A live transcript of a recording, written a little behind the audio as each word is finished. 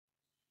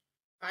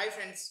Hi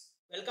friends,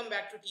 welcome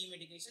back to Team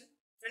Education.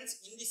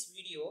 Friends, in this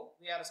video,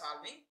 we are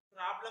solving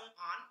problem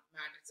on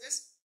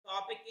matrices.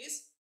 Topic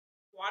is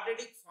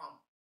quadratic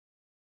form.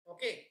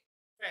 Okay,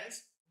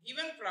 friends,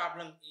 given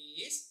problem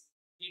is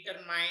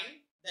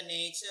determine the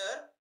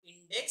nature,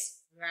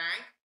 index,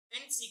 rank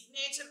and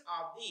signature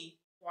of the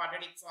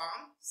quadratic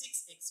form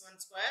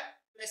 6x1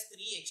 square plus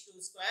 3x2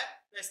 square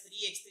plus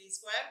 3x3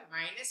 square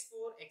minus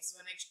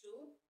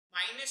 4x1x2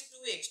 minus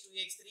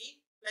 2x2x3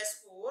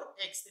 plus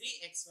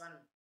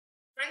 4x3x1.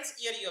 Friends,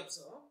 here you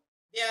observe,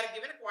 they are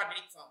given a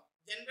quadratic form.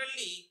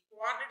 Generally,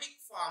 quadratic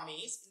form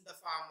is in the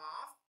form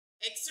of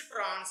x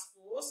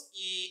transpose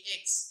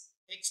ax.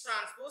 X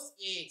transpose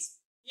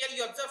ax. Here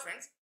you observe,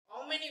 friends,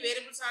 how many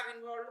variables are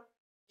involved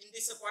in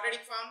this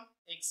quadratic form?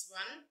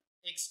 x1,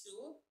 x2,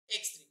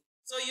 x3.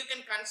 So you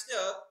can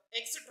consider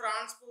x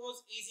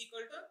transpose is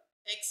equal to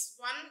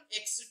x1,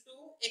 x2,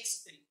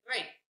 x3.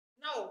 Right.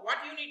 Now,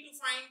 what you need to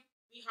find?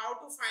 We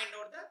have to find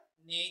out the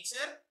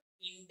nature,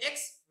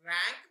 index,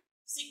 rank,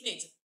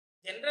 signature.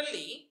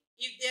 Generally,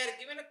 if they are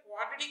given a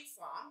quadratic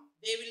form,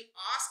 they will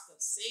ask the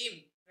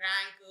same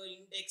rank,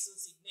 index,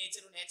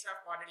 signature, nature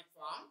of quadratic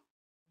form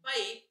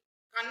by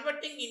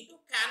converting into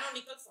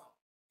canonical form.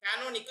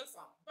 Canonical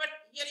form.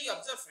 But here you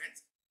observe,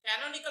 friends,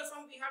 canonical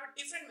form we have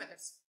different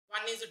methods.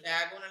 One is a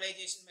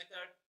diagonalization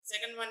method.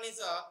 Second one is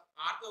a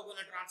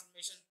orthogonal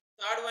transformation.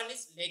 Third one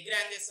is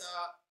Lagrange's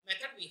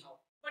method we have.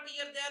 But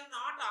here they are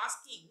not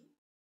asking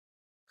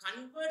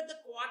convert the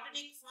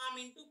quadratic form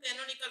into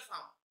canonical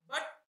form,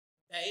 but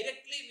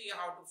directly we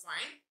have to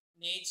find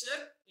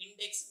nature,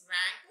 index,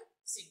 rank,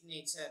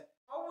 signature.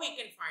 How we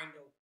can find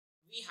out?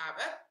 We have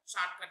a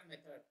shortcut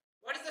method.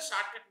 What is the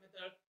shortcut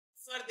method?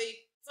 For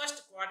the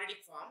first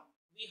quadratic form,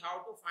 we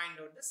have to find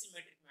out the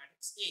symmetric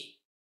matrix A.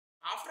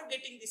 After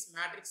getting this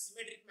matrix,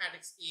 symmetric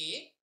matrix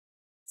A,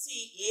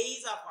 see A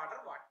is of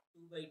order what?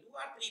 2 by 2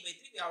 or 3 by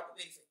 3, we have to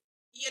verify.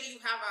 Here you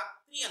have a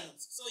 3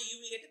 unknowns, so you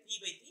will get a 3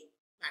 by 3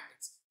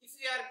 matrix. If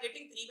we are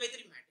getting 3 by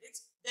 3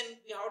 matrix, then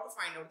we have to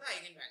find out the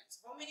eigenvalues.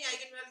 How many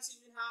eigenvalues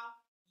you will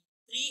have?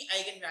 3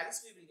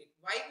 eigenvalues we will get.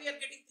 Why we are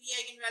getting 3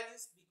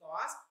 eigenvalues?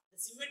 Because the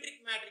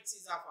symmetric matrix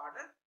is of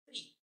order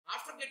 3.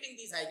 After getting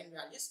these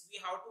eigenvalues, we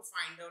have to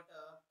find out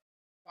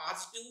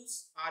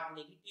positives or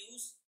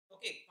negatives.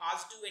 Okay,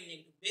 positive and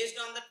negative. Based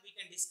on that, we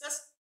can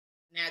discuss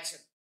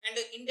nature. And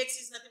index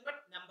is nothing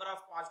but number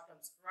of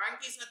positives.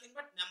 Rank is nothing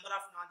but number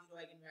of non-zero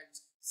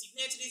eigenvalues.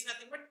 Signature is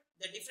nothing but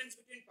the difference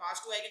between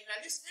positive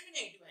eigenvalues and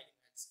negative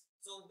eigenvalues.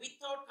 So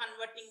without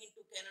converting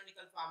into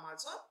canonical form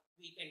also,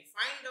 we can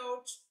find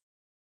out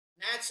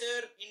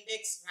nature,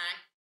 index, rank,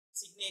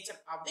 signature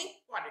of the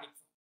quadratic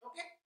form.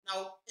 Okay.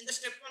 Now in the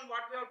step 1,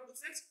 what we have to do,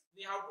 friends?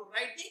 We have to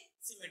write the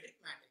symmetric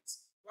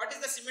matrix. What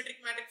is the symmetric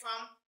matrix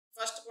form?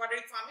 First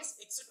quadratic form is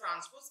x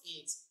transpose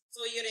ax.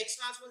 So here x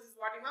transpose is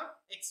what you have?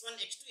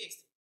 x1, x2,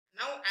 x3.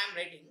 Now I am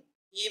writing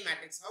A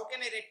matrix. How can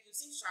I write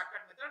using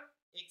shortcut method?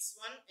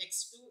 X1,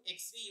 X2,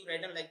 X3. You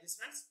write them like this,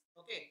 friends.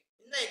 Okay.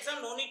 In the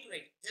exam, no need to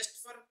write. Just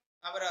for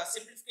our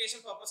simplification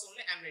purpose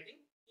only, I am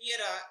writing.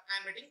 Here I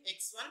am writing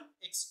X1,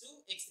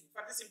 X2, X3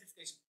 for the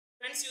simplification.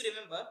 Friends, you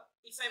remember,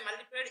 if I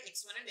multiplied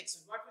X1 and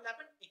X1, what will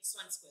happen?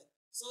 X1 square.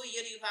 So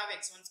here you have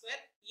X1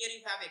 square. Here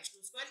you have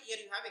X2 square. Here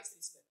you have X3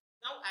 square.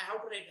 Now I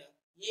have to write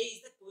A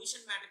is the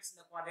quotient matrix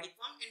in the quadratic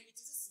form and which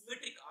is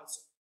symmetric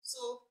also.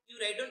 So you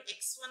write down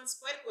x1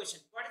 square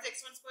quotient. What is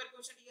x1 square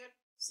quotient here?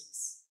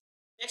 6.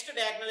 Next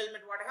diagonal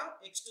element, what I have?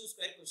 x2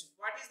 square quotient.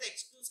 What is the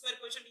x2 square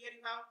quotient here?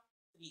 You have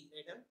 3.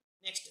 Write down.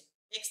 Next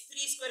x3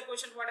 square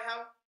quotient, what I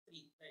have?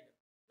 3. Write down.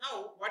 Now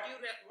what you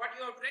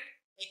have to write?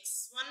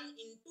 x1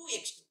 into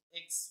x2.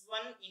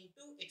 x1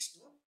 into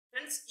x2.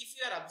 Friends, if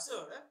you are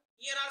observed,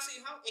 here also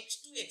you have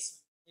x2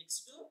 x1.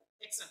 x2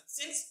 x1.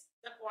 Since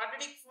the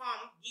quadratic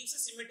form gives a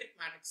symmetric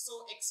matrix,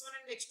 so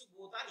x1 and x2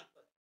 both are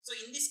equal. So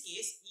in this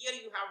case, here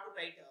you have to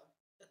write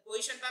the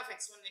quotient of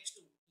x1, x2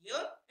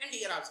 here and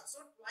here also.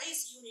 So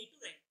twice you need to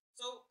write.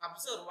 So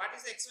observe what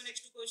is the x1,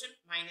 x2 quotient?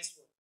 Minus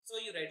 4. So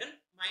you write on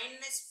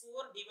minus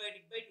 4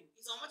 divided by 2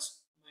 is how much?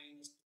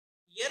 Minus 2.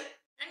 Here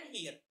and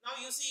here.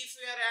 Now you see if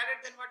we are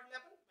added, then what will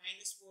happen?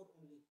 Minus 4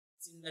 only.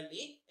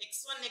 Similarly,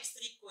 x1,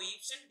 x3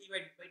 coefficient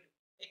divided by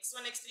 2.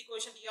 x1, x3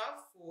 quotient you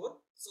have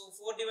 4. So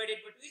 4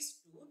 divided by 2 is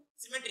 2.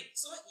 Symmetric.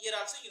 So here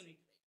also you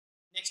need to write.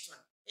 Next one.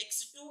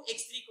 x2,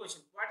 x3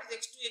 quotient. What is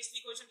x2,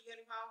 x3 quotient? Here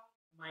you have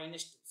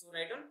minus 2. So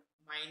write down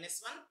minus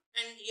 1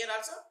 and here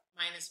also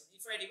minus 1.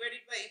 If I divide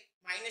it by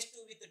minus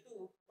 2 with the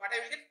 2, what I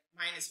will get?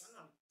 Minus 1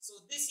 only. So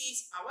this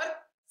is our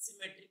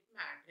symmetric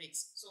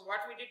matrix. So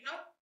what we did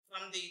now?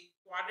 From the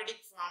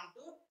quadratic form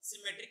to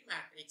symmetric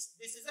matrix.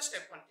 This is the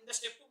step 1. In the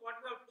step 2, what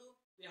we have to do?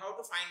 We have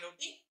to find out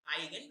the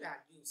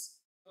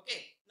eigenvalues.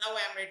 Okay. Now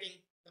I am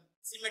writing the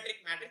symmetric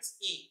matrix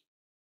A.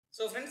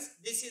 So friends,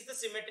 this is the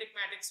symmetric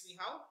matrix we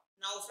have.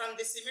 Now from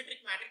this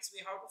symmetric matrix,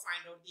 we have to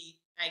find out the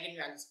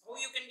eigenvalues. How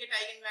you can get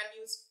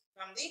eigenvalues?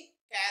 From the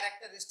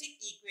characteristic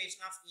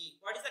equation of A.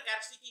 What is the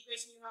characteristic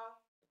equation you have?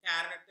 The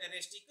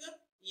characteristic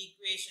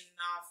equation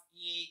of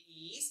A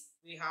is,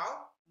 we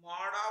have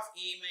mod of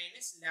A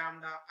minus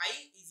lambda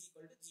I is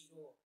equal to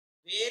 0.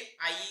 where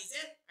I is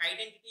a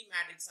identity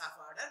matrix of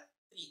order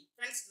 3.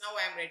 Friends, now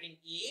I am writing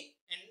A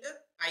and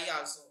I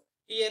also.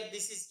 Here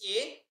this is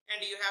A and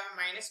you have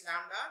minus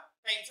lambda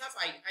times of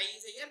I. I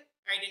is a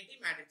identity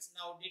matrix.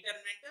 Now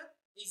determinant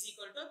is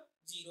equal to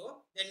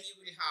 0. Then you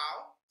will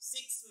have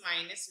 6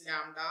 minus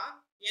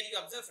lambda. Here you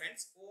observe,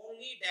 friends,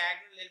 only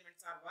diagonal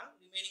elements are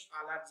 1, remaining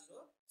all are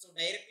 0. So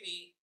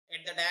directly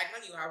at the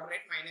diagonal you have to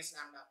write minus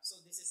lambda.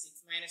 So this is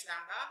 6 minus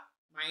lambda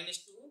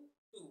minus 2,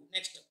 2.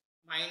 Next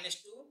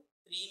minus 2,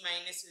 3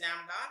 minus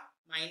lambda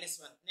minus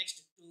 1.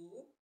 Next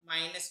 2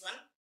 minus 1,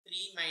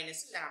 3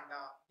 minus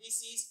lambda. This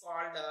is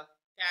called a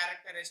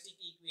characteristic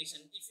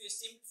equation. If you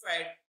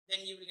simplify it,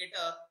 then you will get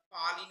a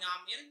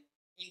polynomial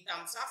in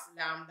terms of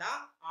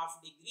lambda of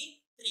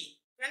degree 3.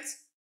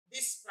 Friends,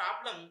 this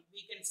problem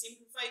we can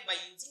simplify by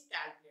using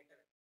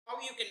calculator.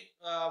 How you can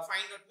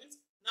find out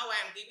means, now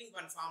I am giving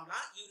one formula.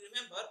 You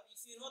remember,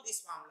 if you know this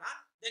formula,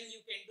 then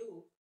you can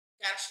do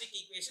characteristic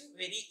equation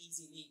very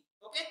easily.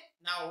 Okay,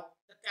 now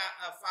the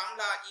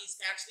formula is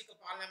characteristic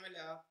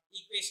polynomial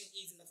equation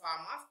is in the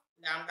form of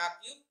lambda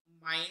cube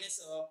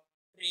minus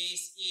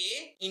trace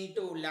A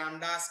into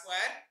lambda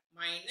square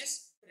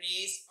minus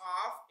trace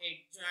of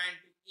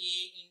adjoint A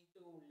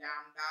into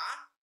lambda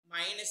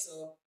minus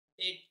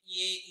det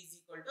A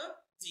is equal to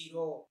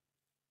 0.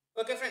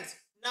 Okay, friends,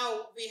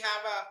 now we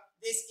have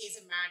this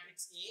is a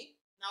matrix A.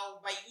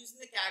 Now by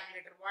using the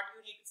calculator, what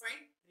you need to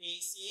find?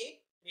 Trace A,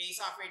 trace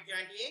of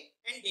adjoint A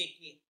and det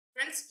A.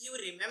 Friends, you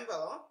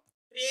remember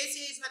trace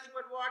A is nothing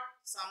but what?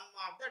 Sum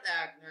of the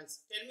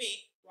diagonals. Tell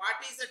me,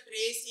 what is the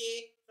trace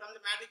A from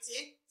the matrix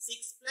A?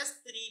 6 plus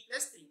 3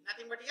 plus 3.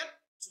 Nothing but here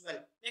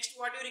 12. Next,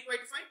 what you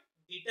require to find?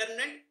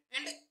 Determinant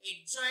and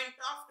adjoint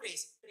of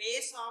trace.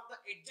 Trace of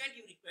the adjoint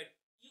you require.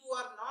 You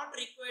are not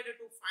required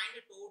to find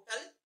a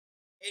total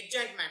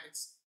adjoint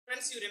matrix.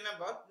 Friends, you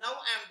remember, now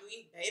I am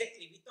doing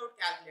directly without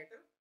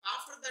calculator.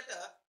 After that,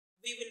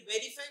 we will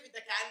verify with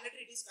the calculator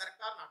it is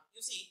correct or not.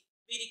 You see,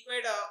 we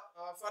required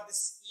for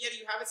this here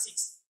you have a 6.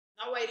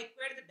 Now I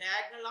require the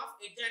diagonal of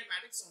adjoint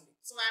matrix only.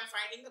 So I am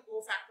finding the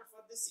cofactor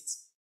for the 6.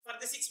 For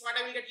the 6, what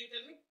I will get, you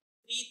tell me?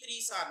 3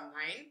 3s are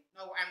 9.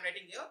 Now I am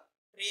writing here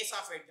trace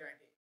of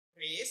adjoint A.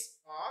 Trace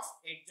of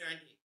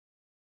adjoint A,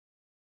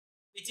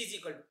 which is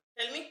equal to,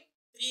 tell me,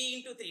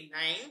 3 into 3, 9.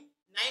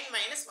 9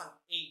 minus 1,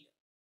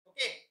 8.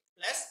 Okay,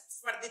 plus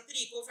for the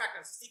 3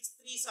 cofactors, 6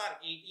 3s are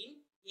 18.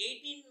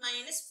 18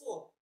 minus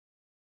 4,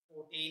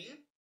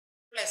 14.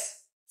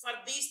 Plus for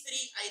these 3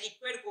 I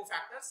required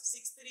cofactors,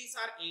 6 3s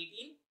are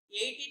 18.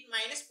 18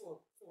 minus 4,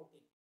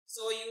 14.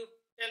 So you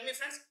tell me,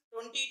 friends,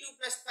 22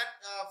 plus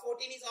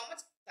 14 is how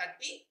much?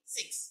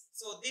 36.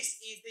 So this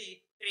is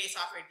the trace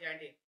of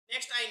adjoint A.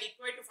 Next I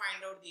require to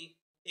find out the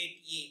det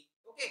A.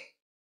 Okay.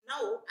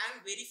 Now I am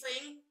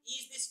verifying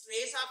is this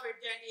trace of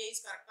adjoint A is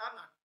correct or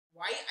not.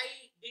 Why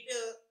I did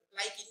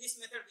like in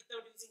this method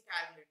without using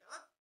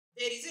calculator?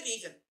 There is a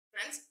reason.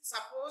 Friends,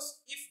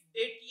 suppose if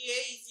det A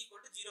is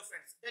equal to 0,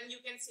 friends, then you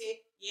can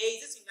say A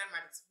is a singular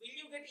matrix. Will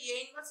you get A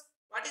inverse?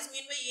 What is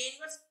mean by A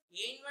inverse?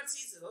 A inverse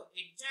is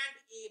adjoint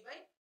A by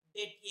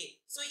det A.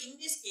 So in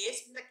this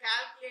case, in the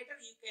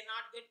calculator, you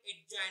cannot get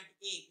adjoint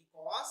A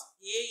because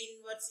A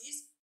inverse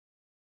is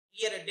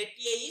here det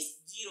A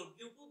is 0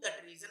 due to that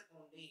reason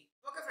only.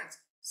 Okay,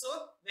 friends.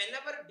 So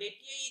whenever det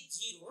A is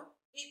 0,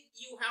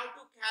 you have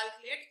to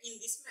calculate in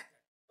this method.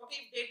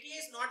 Okay, if det A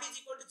is not is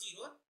equal to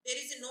 0, there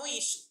is no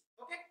issue.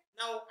 Okay,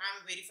 now I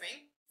am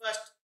verifying.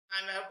 First,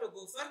 I have to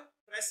go for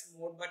press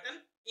mode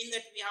button. In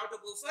that, we have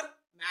to go for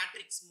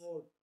matrix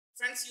mode.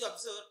 Friends, you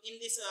observe in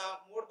this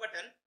mode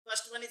button,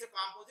 first one is a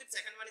composite,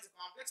 second one is a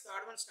complex,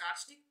 third one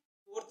statistic,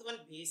 fourth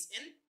one base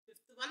n,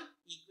 fifth one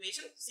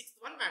equation, sixth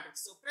one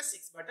matrix. So press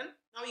 6 button.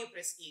 Now you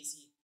press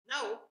AC.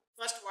 Now,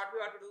 first what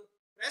we have to do?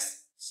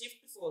 Press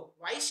shift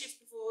 4. Why shift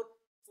 4?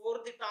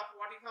 For the top,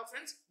 what you have,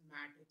 friends?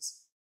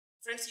 Matrix.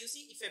 Friends, you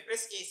see, if I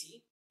press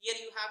AC, here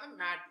you have a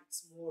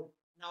matrix mode.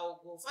 Now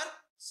go for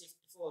shift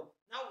 4.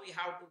 Now we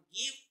have to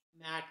give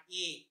mat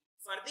A.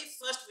 For the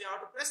first, we have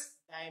to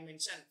press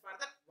dimension. For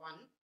that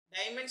one,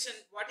 dimension,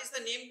 what is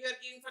the name you are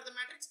giving for the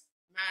matrix?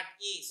 Mat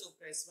A. So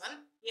press 1.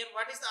 Here,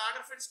 what is the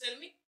order, friends? Tell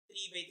me.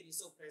 3 by 3.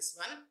 So press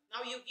 1.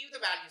 Now you give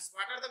the values.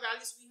 What are the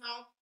values we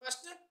have?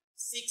 First,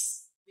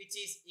 6, which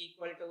is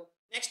equal to,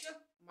 next,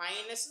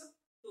 minus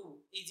 2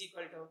 is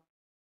equal to,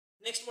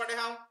 next what I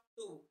have?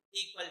 2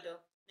 equal to,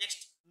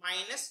 next,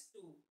 minus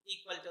 2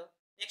 equal to,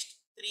 next,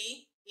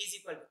 3 is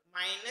equal to,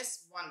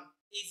 minus 1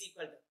 is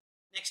equal to,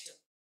 next,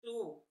 2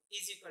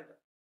 is equal to,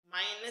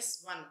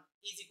 minus 1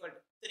 is equal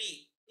to,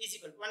 3 is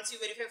equal to. Once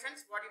you verify,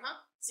 friends, what you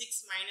have?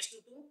 6 minus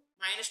 2, 2,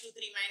 minus 2,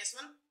 3, minus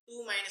 1,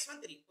 2 minus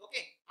 1, 3.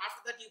 Okay.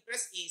 After that, you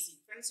press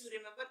AC. Friends, you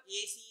remember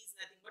AC is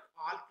nothing but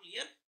all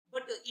clear,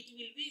 but it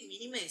will be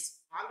minimized.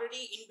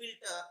 Already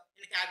inbuilt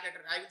in a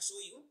calculator. I will show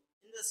you.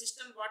 In the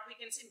system, what we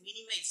can say,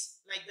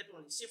 minimize, like that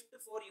only. Shift 4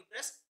 you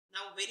press.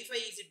 Now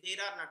verify is it there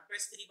or not.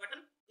 Press 3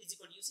 button is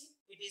equal to, you see,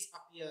 it is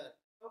up here.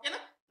 Okay,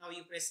 now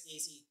you press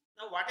AC.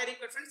 Now what I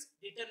require, friends?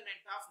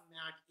 Determinant of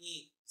mat A.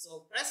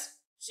 So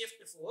press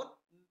shift 4.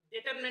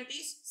 Determinant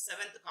is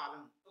 7th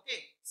column.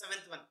 Okay,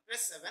 7th one.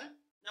 Press 7.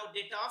 Now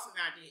det of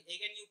mat A.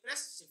 Again you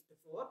press shift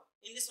 4.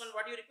 In this one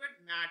what you require?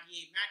 Mat A.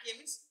 Mat A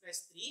means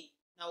press 3.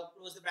 Now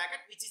close the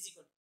bracket, which is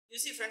equal. You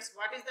see friends,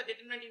 what is the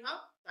determinant you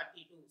have?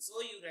 32.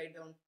 So you write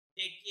down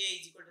det A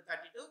is equal to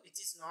 32,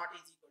 which is not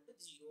is equal to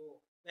 0.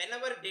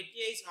 Whenever det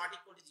A is not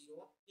equal to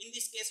 0, in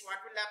this case what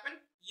will happen?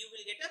 You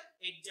will get a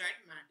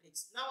adjoint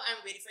matrix. Now I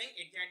am verifying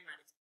adjoint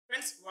matrix.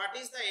 Friends, what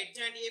is the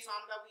adjoint A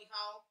formula we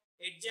have?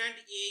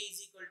 Adjoint A is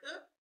equal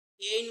to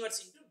A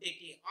inverse into det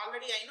A.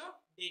 Already I know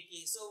det A.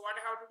 So what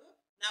I have to do?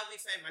 Now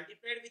if I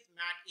multiplied with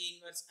mat A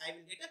inverse, I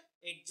will get a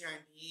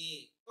adjoint A.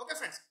 Okay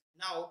friends.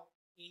 Now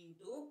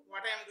into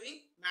what I am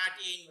doing? Mat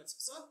A inverse.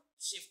 So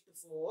shift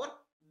 4.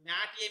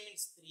 Mat A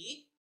means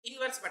 3.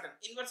 Inverse button.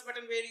 Inverse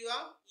button where you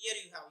have? Here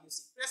you have. You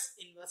see. Press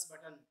inverse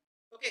button.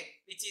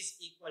 Okay. Which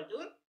is equal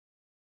to,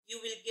 you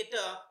will get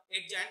a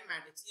adjoint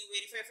matrix. You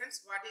verify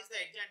friends, what is the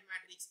adjoint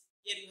matrix?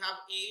 Here you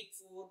have 8,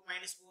 4,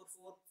 minus 4,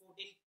 4,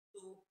 14,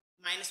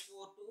 2, minus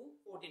 4,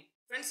 2, 14.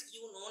 Friends,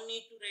 you no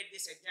need to write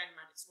this adjoint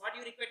matrix. What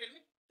you require? Tell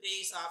me.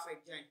 Trace of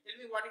adjoint. Tell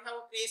me what you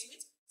have. Trace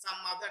means sum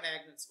of the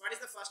diagonals. What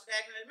is the first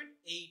diagonal element?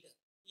 8.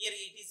 Here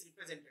it is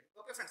represented.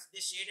 Okay friends,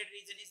 this shaded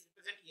region is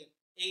represented here.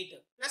 8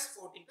 plus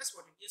 14 plus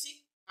 14. You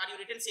see, are you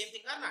written same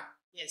thing or not?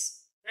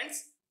 Yes.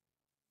 Friends,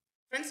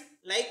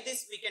 like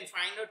this we can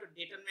find out the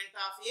determinant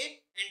of A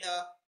and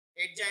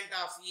adjoint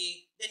of A.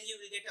 Then you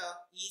will get a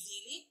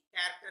easily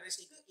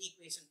characteristic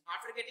equation.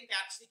 After getting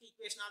characteristic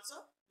equation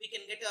also, we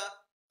can get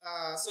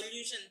a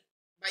solution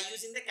by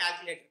using the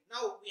calculator.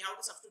 Now we have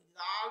to substitute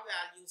all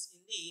values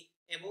in the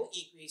above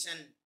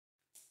equation.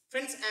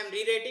 Friends, I am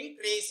rewriting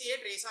trace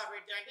A, trace of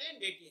adjoint A and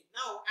det A.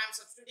 Now I am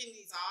substituting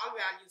these all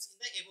values in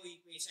the above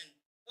equation.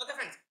 Okay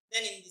friends,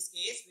 then in this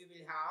case we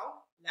will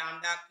have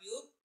lambda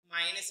cube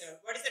minus,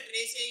 what is the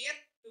trace A here?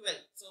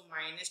 12. So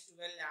minus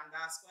 12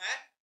 lambda square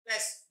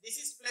plus, this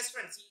is plus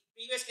friends,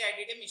 previously I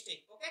did a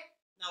mistake. Okay,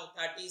 now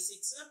 36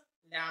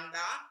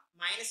 lambda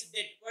minus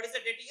det. What is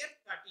the det here?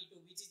 32,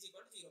 which is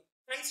equal to 0.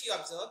 Friends, you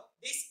observe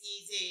this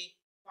is a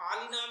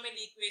polynomial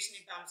equation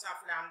in terms of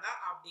lambda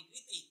of degree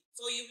 3.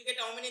 So you will get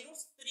how many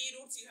roots? 3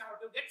 roots you have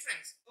to get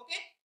friends.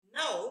 Okay,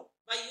 now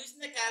by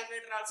using the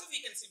calculator also we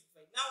can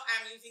simplify. Now I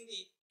am using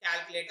the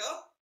calculator.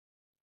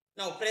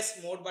 Now press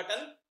mode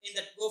button. In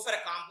that, go for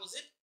a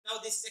composite. Now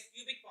this is a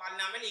cubic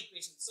polynomial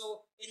equation.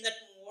 So in that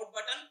mode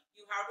button,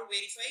 you have to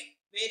verify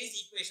where is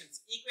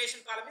equations.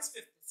 Equation column is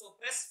 5th. So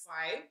press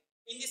 5.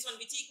 In this one,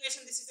 which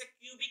equation? This is a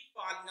cubic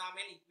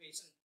polynomial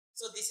equation.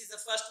 So this is the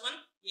first one.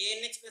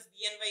 ANX plus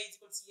BNY is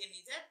equal to CN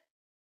is a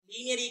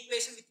linear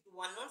equation with 2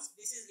 unknowns.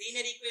 This is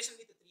linear equation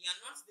with 3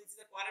 unknowns. This is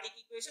a quadratic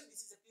equation.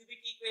 This is a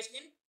cubic equation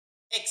in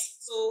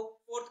X.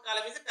 So fourth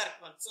column is the correct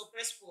one. So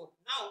press 4.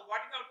 Now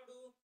what you have to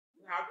do?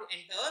 You have to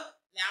enter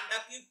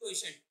lambda cube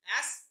quotient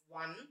as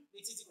 1,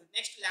 which is equal to,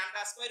 next lambda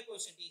square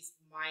quotient is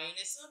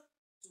minus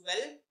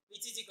 12,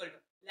 which is equal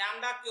to,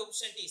 lambda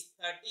quotient is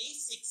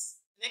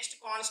 36. Next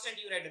constant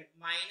you write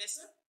minus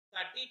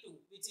 32,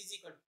 which is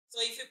equal to, so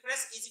if you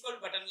press is equal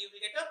to button, you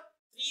will get a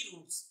 3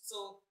 roots.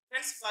 So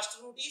friends, first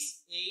root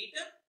is 8.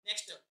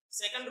 Next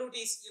second root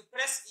is, you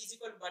press is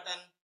equal to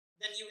button,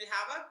 then you will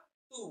have a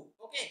 2.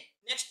 Okay,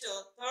 next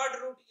third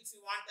root, if you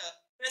want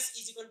press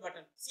is equal to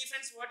button. See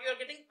friends, what you are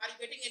getting? Are you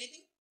getting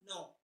anything?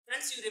 No.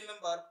 Friends, you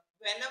remember,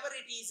 whenever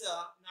it is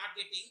not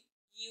getting,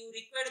 you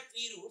require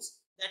 3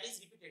 roots, that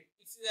is repeated.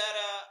 If you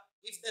are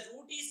if the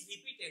root is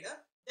repeated,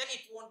 then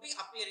it won't be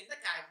appear in the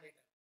calculator.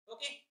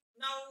 Okay,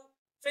 now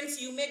friends,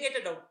 you may get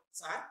a doubt,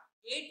 sir,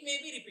 8 may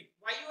be repeat.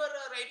 Why you are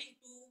writing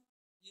 2?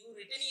 You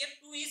written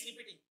here 2 is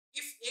repeating.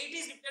 If 8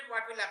 is repeated,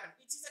 what will happen?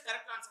 Which is the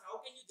correct answer?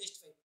 How can you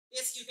justify?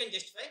 Yes, you can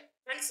justify.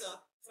 Friends,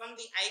 from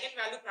the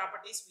eigenvalue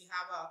properties, we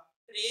have a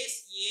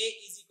trace A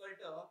is equal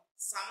to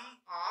sum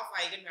of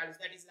eigenvalues,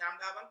 that is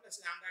lambda 1 plus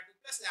lambda 2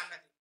 plus lambda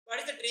 3. What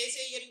is the trace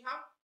A here? You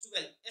have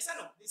 12. Yes or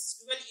no?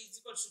 This 12 is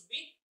equal should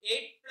be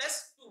 8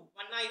 plus 2.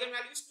 One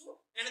eigenvalue is 2,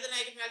 another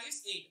eigenvalue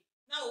is 8.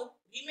 Now,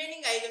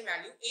 remaining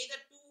eigenvalue either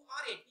 2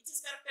 or 8. Which is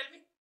correct? Tell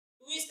me.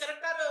 2 is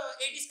correct or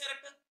 8 is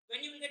correct?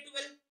 When you will get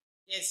 12?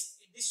 Yes,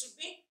 this should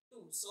be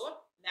 2.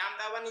 So,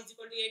 lambda 1 is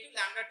equal to 8,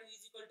 lambda 2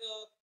 is equal to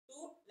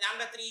 2,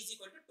 lambda 3 is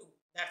equal to 2.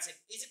 That's it.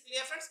 Is it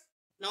clear, friends?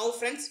 Now,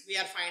 friends, we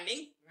are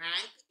finding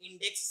rank,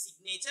 index,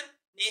 signature,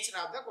 nature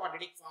of the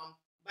quadratic form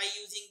by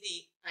using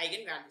the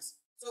eigenvalues.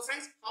 So,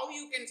 friends, how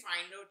you can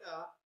find out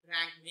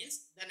rank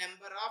means the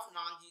number of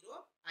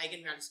non-zero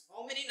eigenvalues.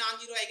 How many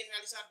non-zero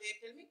eigenvalues are there?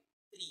 Tell me.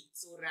 3.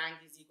 So, rank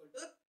is equal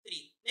to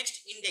 3.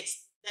 Next,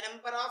 index, the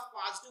number of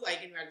positive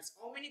eigenvalues.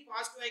 How many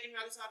positive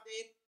eigenvalues are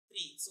there?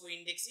 3. So,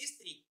 index is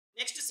 3.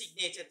 Next,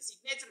 signature.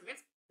 Signature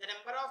means the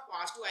number of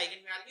positive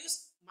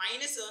eigenvalues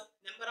minus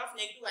number of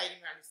negative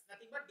eigenvalues.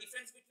 Nothing but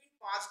difference between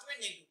positive and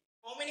negative.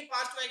 How many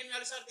positive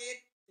eigenvalues are there?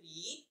 3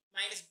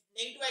 minus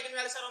negative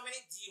eigenvalues are how many?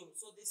 0.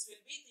 So this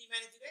will be 3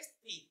 minus 0 is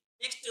 3.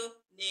 Next,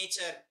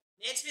 nature.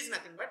 Nature is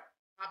nothing but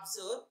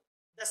observe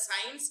the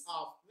signs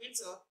of, means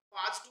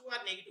positive or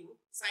negative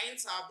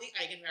signs of the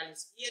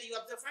eigenvalues. Here you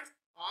observe, friends,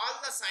 all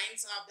the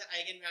signs of the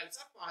eigenvalues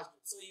are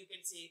positive. So you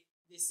can say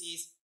this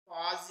is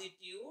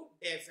positive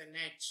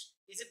definite.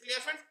 Is it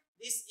clear, friends?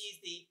 this is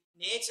the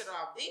nature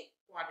of the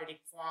quadratic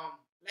form.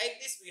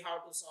 Like this, we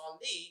have to solve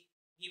the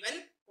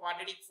given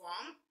quadratic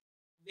form.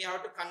 We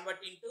have to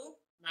convert into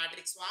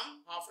matrix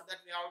form. After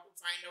that, we have to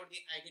find out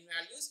the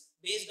eigenvalues.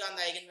 Based on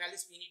the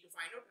eigenvalues, we need to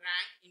find out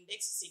rank,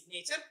 index,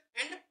 signature,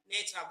 and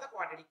nature of the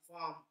quadratic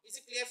form. Is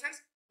it clear,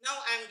 friends? Now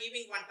I am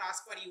giving one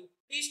task for you.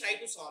 Please try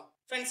to solve.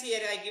 Friends,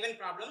 here I given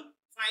problem.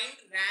 Find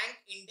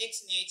rank,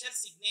 index, nature,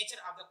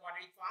 signature of the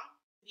quadratic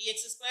form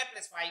 3x square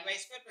plus 5y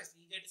square plus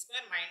 3z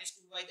square minus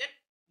 2yz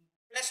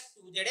plus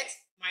 2zx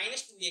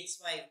minus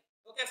 2xy.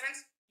 Okay, friends,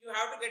 you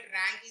have to get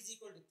rank is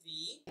equal to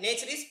 3.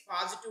 Nature is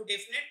positive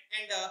definite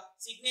and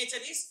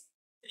signature is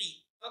 3.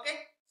 Okay,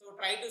 so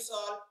try to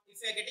solve.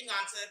 If you are getting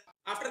answer,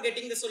 after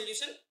getting the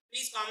solution,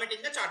 please comment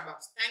in the chat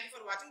box. Thank you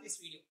for watching this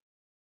video.